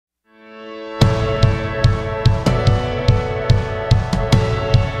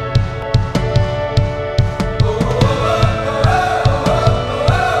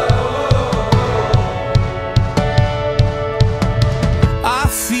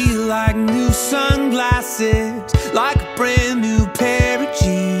brand new pair of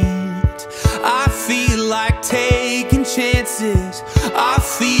jeans. I feel like taking chances. I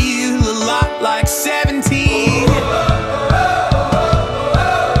feel a lot like 17.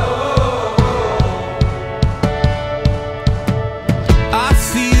 I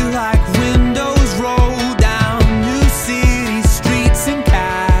feel like windows roll down new city streets and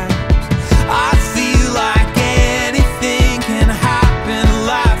cabs. I feel like anything can happen in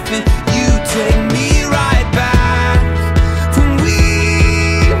life, and you take me right back when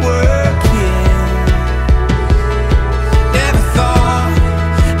we were kids. Never thought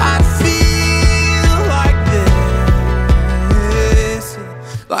I'd feel like this.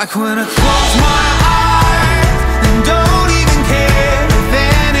 Like when I close my eyes and don't even care if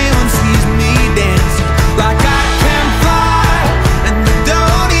anyone sees me dancing. Like I can fly and I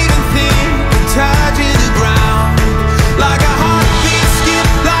don't even think of touching the ground. Like a heartbeat skip,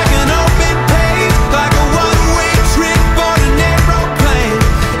 like an open page, like a one-way trip on an aeroplane.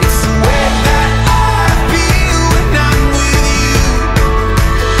 It's the way that I feel when I'm with you.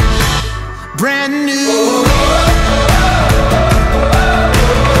 Brand new.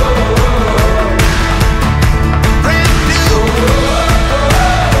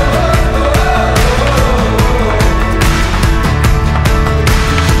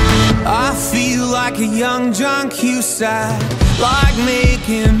 Like a young John Cusack, like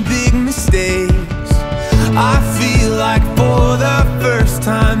making big mistakes. I feel like for the first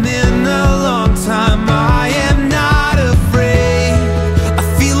time in a long time I am not afraid. I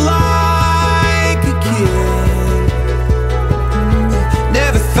feel like a kid.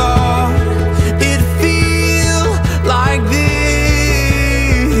 Never thought it'd feel like this.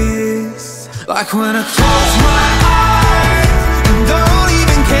 Like when I close my eyes and don't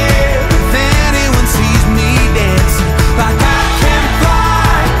even care if anyone sees me dancing. Like I can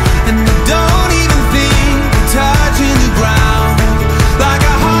fly and I don't even think of touching the ground. Like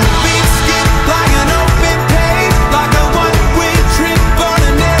a heartbeat skip, like an open page, like a one-way trip on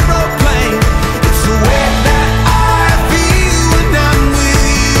an aeroplane. It's the way that I feel when I'm with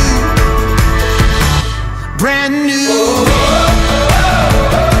you. Brand new.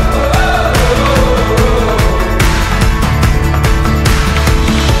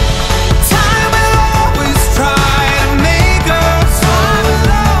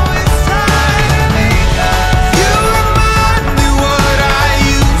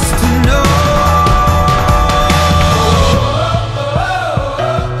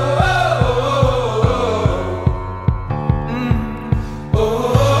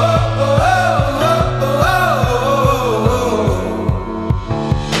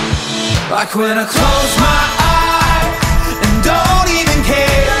 Like when I close my eyes and don't even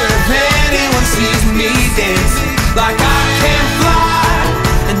care if anyone sees me dancing. Like I can fly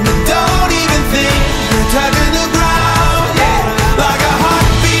and I don't even think of touching the ground. Yeah, like a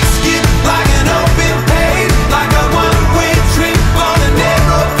heartbeat skip, like an open page, like a one-way trip on an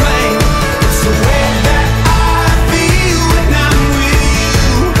aeroplane. It's the way that I feel when I'm with you.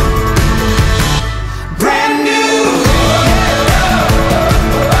 Brand new.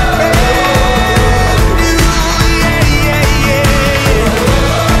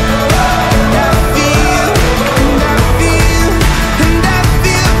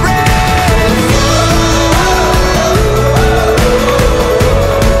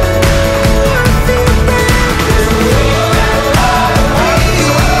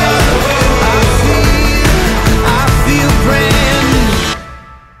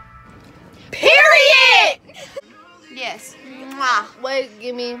 Yes. Mwah. Wait,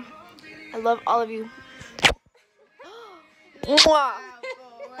 give me. I love all of you. Mwah.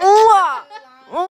 Mwah.